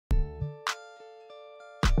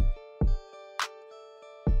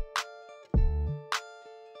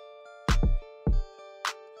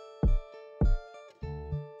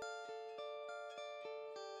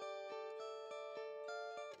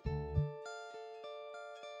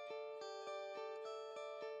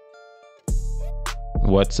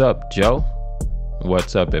What's up, Joe?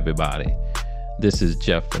 What's up, everybody? This is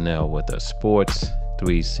Jeff Fennell with a Sports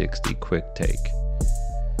 360 Quick Take.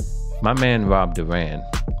 My man Rob Duran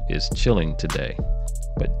is chilling today,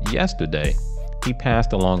 but yesterday he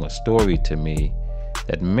passed along a story to me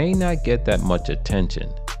that may not get that much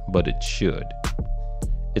attention, but it should.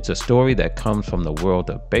 It's a story that comes from the world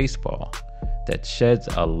of baseball that sheds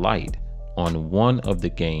a light on one of the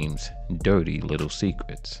game's dirty little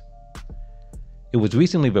secrets. It was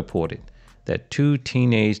recently reported that two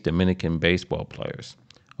teenage Dominican baseball players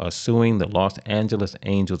are suing the Los Angeles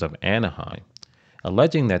Angels of Anaheim,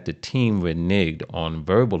 alleging that the team reneged on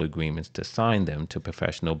verbal agreements to sign them to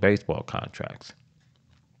professional baseball contracts.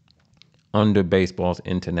 Under baseball's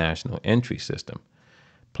international entry system,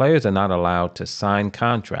 players are not allowed to sign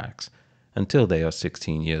contracts until they are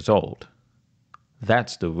 16 years old.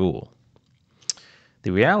 That's the rule.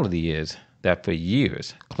 The reality is that for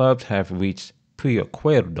years, clubs have reached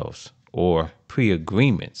pre-acuerdos, or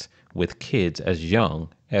pre-agreements, with kids as young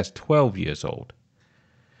as 12 years old.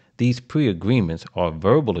 These pre-agreements are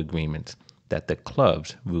verbal agreements that the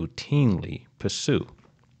clubs routinely pursue.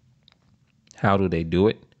 How do they do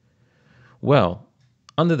it? Well,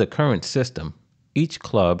 under the current system, each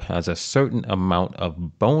club has a certain amount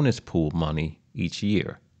of bonus pool money each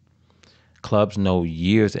year. Clubs know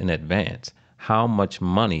years in advance how much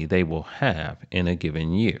money they will have in a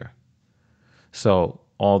given year. So,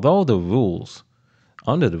 although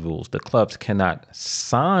under the rules, the clubs cannot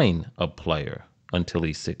sign a player until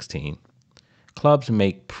he's 16, clubs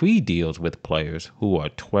make pre-deals with players who are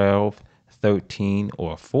 12, 13,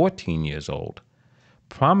 or 14 years old,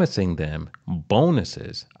 promising them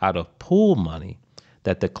bonuses out of pool money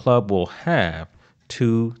that the club will have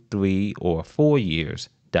 2, 3, or 4 years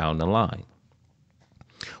down the line.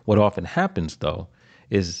 What often happens, though,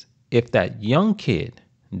 is if that young kid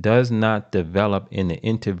does not develop in the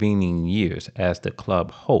intervening years as the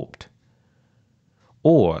club hoped,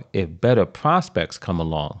 or if better prospects come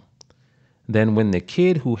along, then when the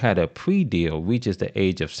kid who had a pre-deal reaches the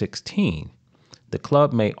age of 16, the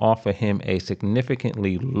club may offer him a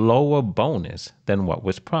significantly lower bonus than what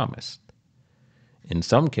was promised. In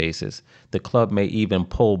some cases, the club may even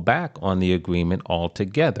pull back on the agreement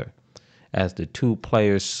altogether, as the two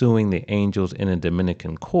players suing the Angels in a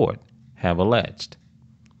Dominican court have alleged.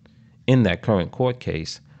 In that current court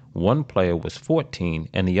case, one player was 14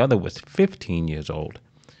 and the other was 15 years old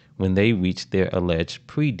when they reached their alleged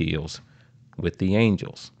pre-deals with the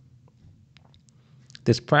Angels.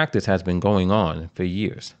 This practice has been going on for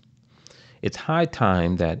years. It's high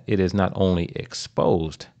time that it is not only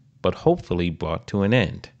exposed, but hopefully brought to an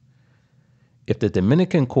end. If the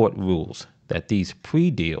Dominican court rules that these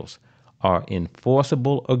pre-deals are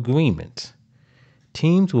enforceable agreements,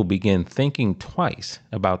 teams will begin thinking twice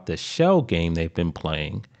about the shell game they've been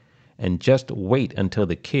playing and just wait until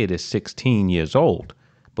the kid is 16 years old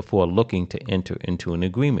before looking to enter into an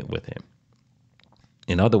agreement with him.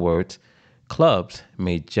 In other words, clubs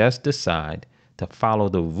may just decide to follow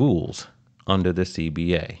the rules under the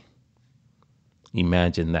CBA.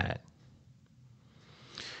 Imagine that.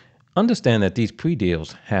 Understand that these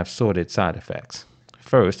pre-deals have sordid side effects.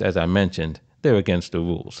 First, as I mentioned, they're against the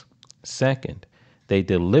rules. Second, they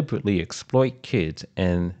deliberately exploit kids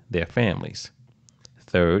and their families.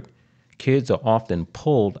 Third, kids are often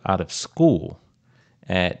pulled out of school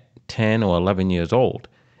at 10 or 11 years old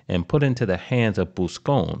and put into the hands of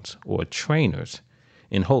buscones or trainers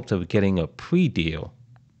in hopes of getting a pre-deal.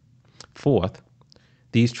 Fourth,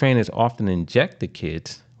 these trainers often inject the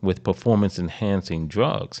kids with performance-enhancing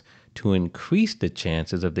drugs to increase the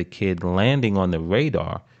chances of the kid landing on the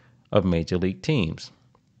radar of major league teams.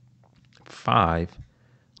 5,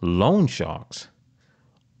 loan sharks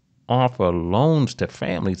offer loans to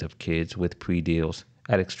families of kids with pre-deals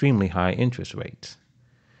at extremely high interest rates.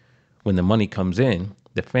 When the money comes in,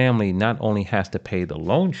 the family not only has to pay the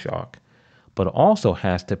loan shark, but also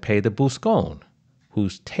has to pay the buscone,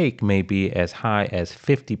 whose take may be as high as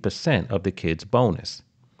 50% of the kid's bonus.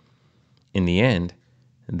 In the end,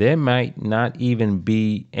 there might not even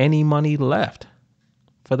be any money left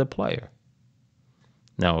for the player.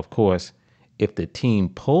 Now, of course, if the team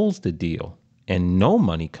pulls the deal and no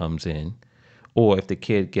money comes in, or if the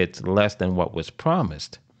kid gets less than what was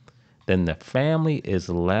promised, then the family is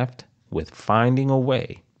left with finding a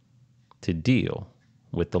way to deal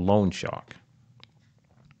with the loan shark.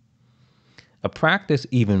 A practice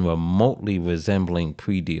even remotely resembling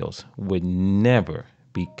pre-deals would never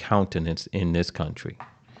be countenanced in this country.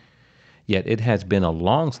 Yet it has been a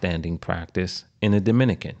long-standing practice in the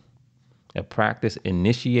Dominican, a practice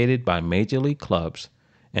initiated by major league clubs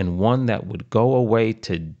and one that would go away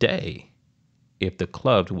today if the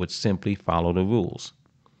clubs would simply follow the rules.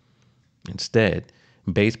 Instead,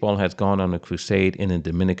 baseball has gone on a crusade in the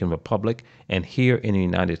Dominican Republic and here in the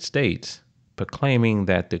United States, proclaiming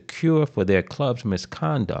that the cure for their club's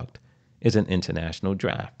misconduct is an international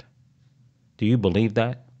draft. Do you believe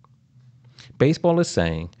that? Baseball is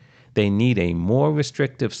saying they need a more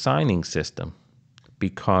restrictive signing system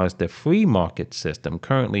because the free market system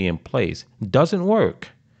currently in place doesn't work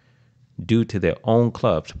due to their own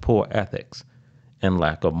club's poor ethics and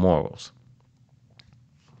lack of morals.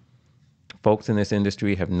 Folks in this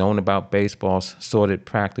industry have known about baseball's sordid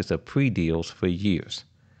practice of pre-deals for years.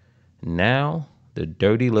 Now, the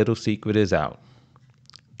dirty little secret is out,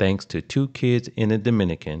 thanks to two kids in the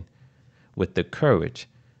Dominican with the courage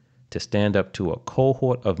to stand up to a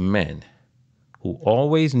cohort of men who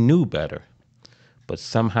always knew better, but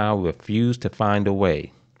somehow refused to find a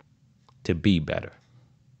way to be better.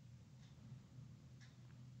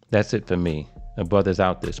 That's it for me. A brother's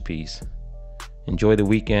out this piece. Enjoy the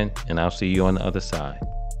weekend, and I'll see you on the other side.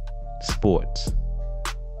 Sports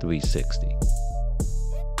 360.